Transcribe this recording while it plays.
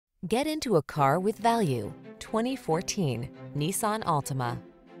Get into a car with value. 2014 Nissan Altima.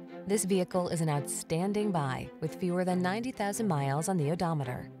 This vehicle is an outstanding buy with fewer than 90,000 miles on the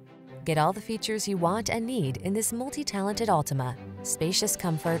odometer. Get all the features you want and need in this multi-talented Altima. Spacious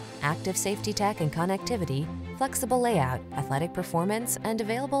comfort, active safety tech and connectivity, flexible layout, athletic performance, and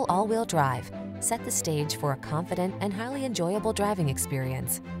available all-wheel drive set the stage for a confident and highly enjoyable driving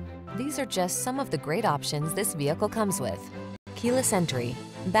experience. These are just some of the great options this vehicle comes with: keyless entry,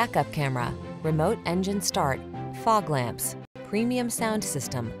 backup camera, remote engine start, fog lamps, premium sound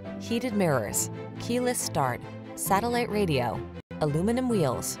system, heated mirrors, keyless start, satellite radio, aluminum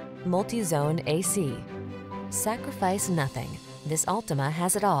wheels, multi-zone AC. Sacrifice nothing. This Altima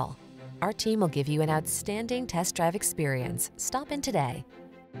has it all. Our team will give you an outstanding test drive experience. Stop in today.